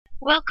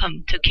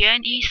Welcome to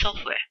K&E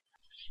Software,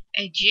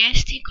 a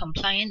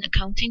GST-compliant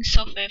accounting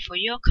software for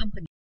your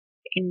company.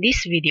 In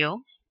this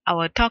video, I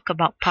will talk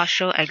about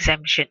partial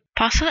exemption.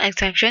 Partial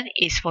exemption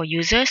is for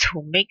users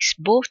who makes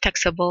both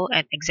taxable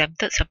and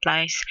exempted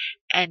supplies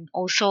and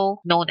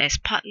also known as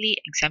partly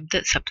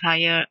exempted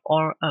supplier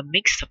or a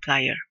mixed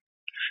supplier.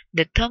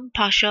 The term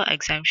partial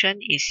exemption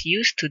is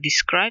used to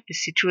describe the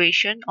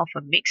situation of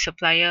a mixed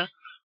supplier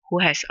who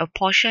has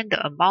apportioned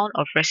the amount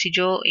of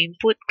residual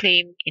input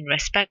claim in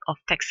respect of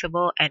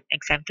taxable and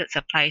exempted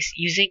supplies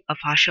using a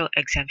partial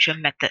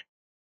exemption method.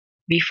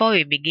 Before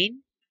we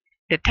begin,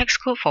 the tax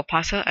code for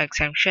partial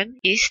exemption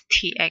is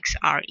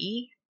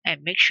TXRE,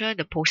 and make sure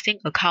the posting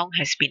account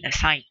has been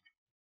assigned.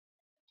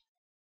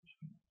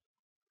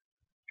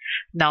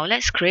 Now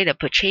let's create a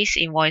purchase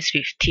invoice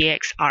with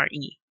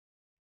TXRE.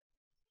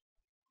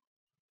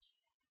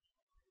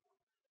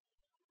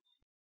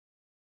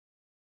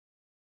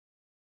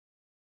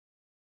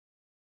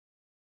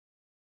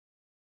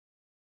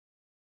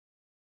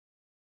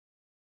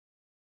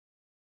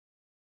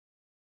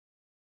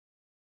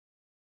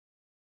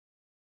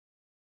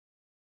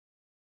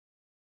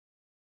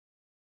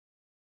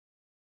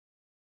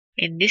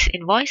 In this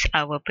invoice,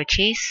 I will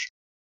purchase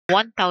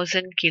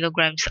 1000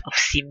 kilograms of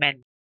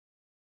cement.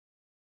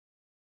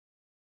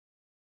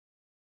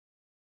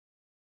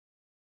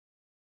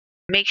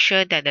 Make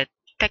sure that the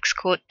tax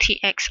code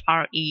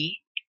TXRE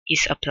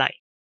is applied.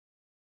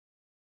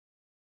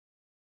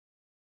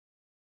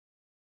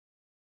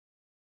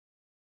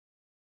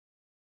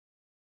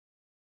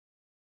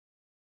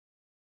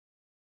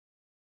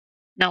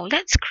 Now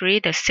let's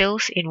create a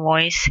sales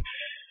invoice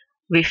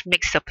with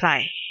mixed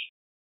supply.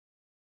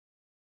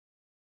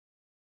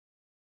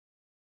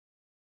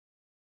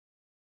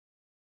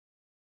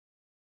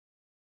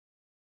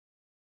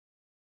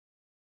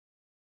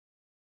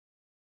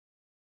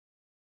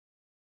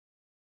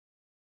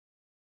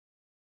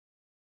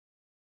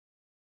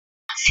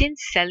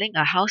 Since selling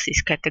a house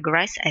is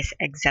categorized as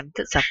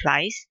exempted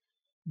supplies,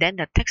 then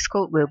the tax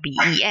code will be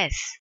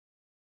ES.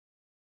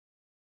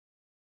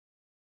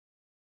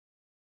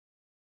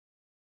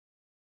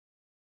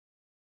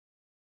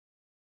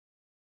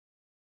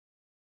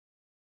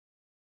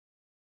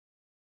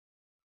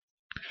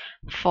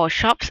 For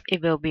shops,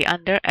 it will be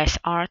under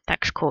SR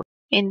tax code.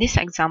 In this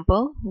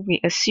example, we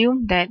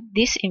assume that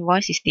this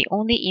invoice is the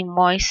only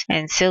invoice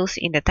and sales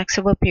in the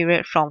taxable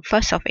period from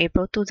 1st of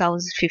April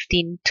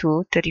 2015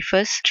 to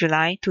 31st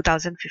July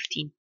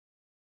 2015.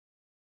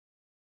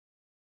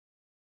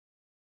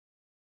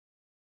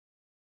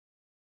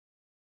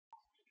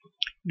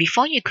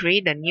 Before you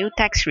create a new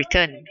tax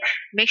return,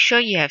 make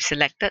sure you have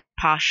selected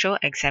partial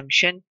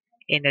exemption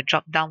in the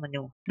drop-down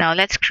menu. Now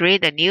let's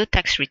create a new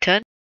tax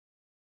return.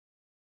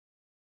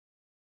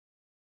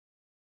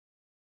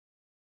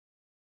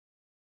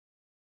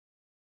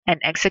 And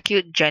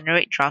execute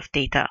generate draft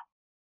data.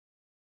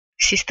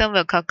 System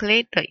will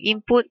calculate the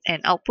input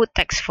and output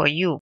tax for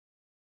you,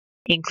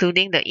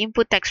 including the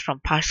input tax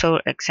from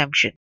partial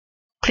exemption.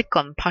 Click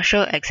on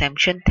Partial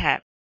Exemption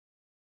tab.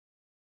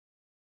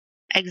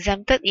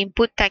 Exempted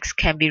input tax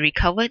can be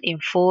recovered in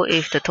full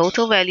if the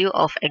total value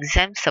of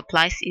exempt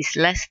supplies is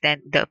less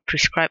than the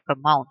prescribed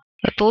amount.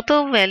 The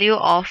total value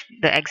of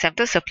the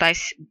exempted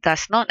supplies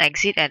does not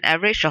exceed an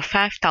average of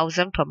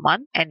 5,000 per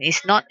month and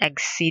is not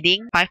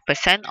exceeding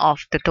 5% of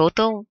the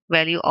total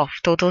value of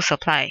total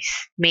supplies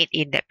made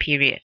in that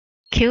period.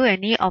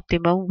 K&E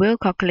Optimum will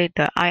calculate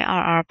the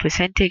IRR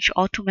percentage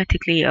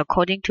automatically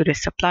according to the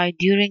supply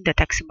during the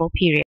taxable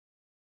period.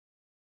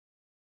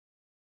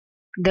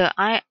 The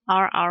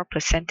IRR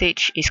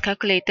percentage is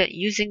calculated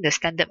using the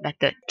standard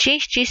method.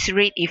 Change this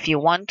rate if you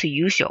want to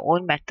use your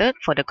own method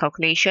for the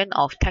calculation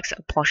of tax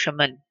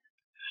apportionment.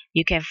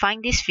 You can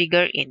find this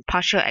figure in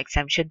Partial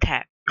Exemption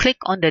tab. Click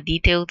on the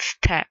Details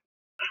tab.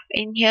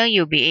 In here,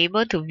 you'll be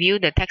able to view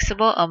the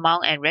taxable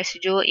amount and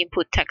residual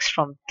input tax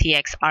from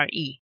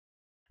TXRE.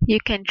 You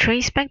can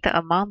trace back the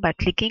amount by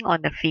clicking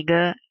on the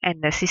figure,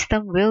 and the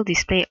system will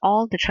display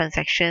all the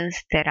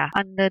transactions that are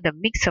under the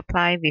mixed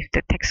supply with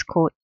the tax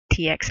code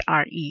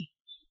TXRE.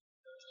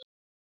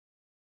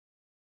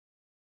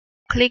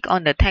 Click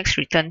on the Tax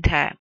Return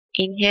tab.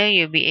 In here,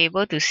 you'll be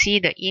able to see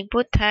the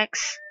input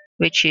tax,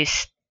 which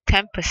is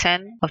 10%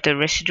 of the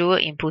residual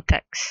input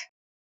tax.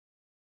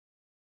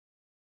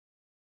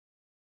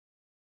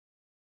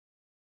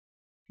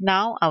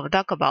 Now I will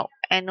talk about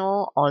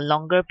annual or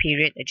longer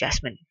period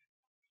adjustment.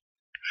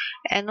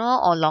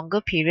 Annual or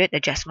longer period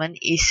adjustment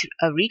is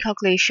a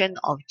recalculation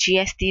of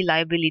GST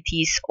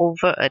liabilities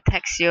over a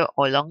tax year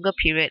or longer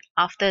period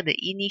after the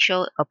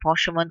initial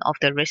apportionment of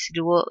the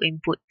residual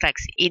input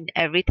tax in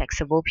every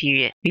taxable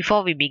period.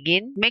 Before we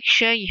begin, make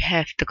sure you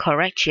have the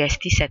correct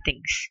GST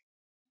settings.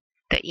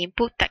 The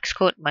input tax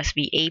code must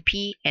be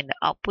AP and the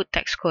output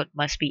tax code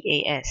must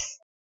be AS.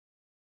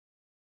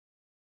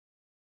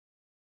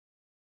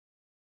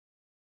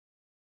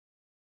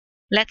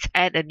 Let's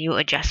add a new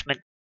adjustment.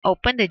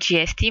 Open the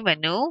GST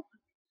menu,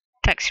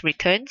 Tax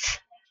Returns,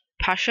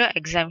 Partial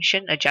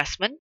Exemption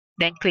Adjustment,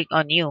 then click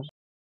on New.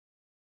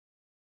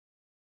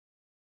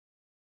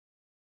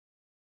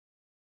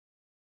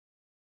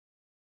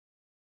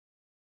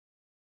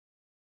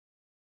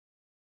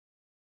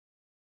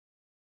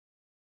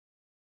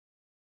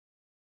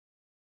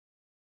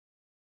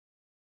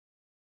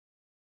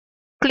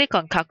 Click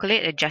on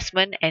Calculate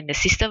Adjustment and the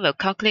system will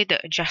calculate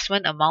the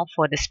adjustment amount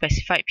for the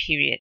specified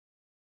period.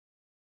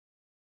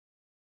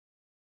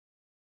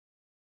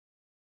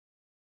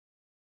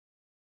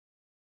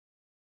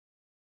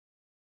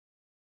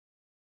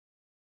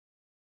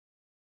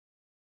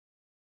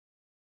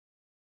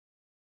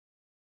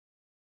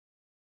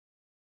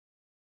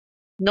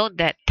 Note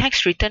that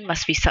tax return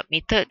must be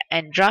submitted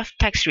and draft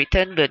tax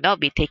return will not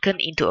be taken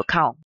into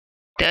account.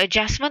 The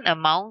adjustment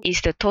amount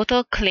is the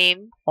total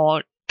claim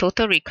or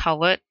total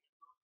recovered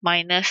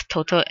minus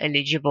total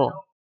eligible.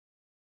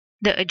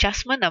 The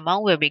adjustment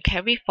amount will be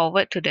carried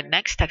forward to the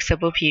next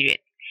taxable period.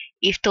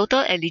 If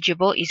total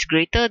eligible is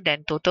greater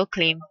than total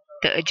claim,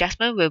 the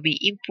adjustment will be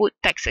input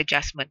tax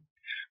adjustment.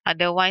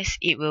 Otherwise,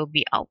 it will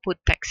be output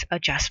tax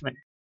adjustment.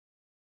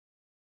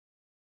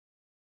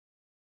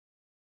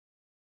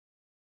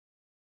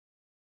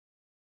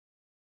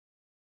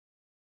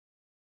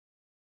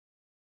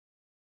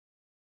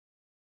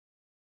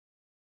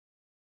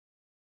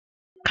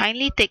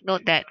 Kindly take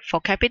note that for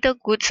capital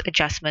goods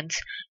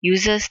adjustments,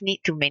 users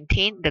need to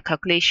maintain the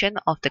calculation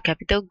of the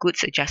capital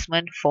goods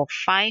adjustment for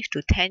 5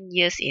 to 10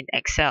 years in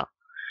Excel.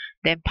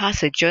 Then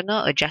pass a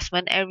journal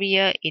adjustment every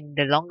year in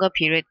the longer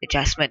period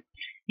adjustment.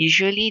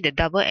 Usually the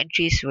double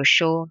entries were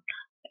shown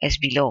as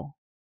below.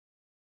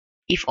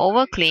 If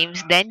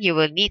overclaims, then you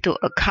will need to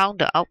account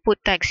the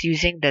output tax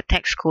using the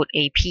tax code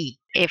AP.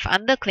 If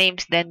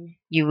underclaims, then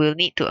you will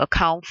need to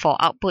account for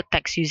output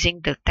tax using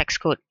the tax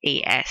code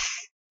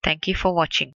AS. Thank you for watching.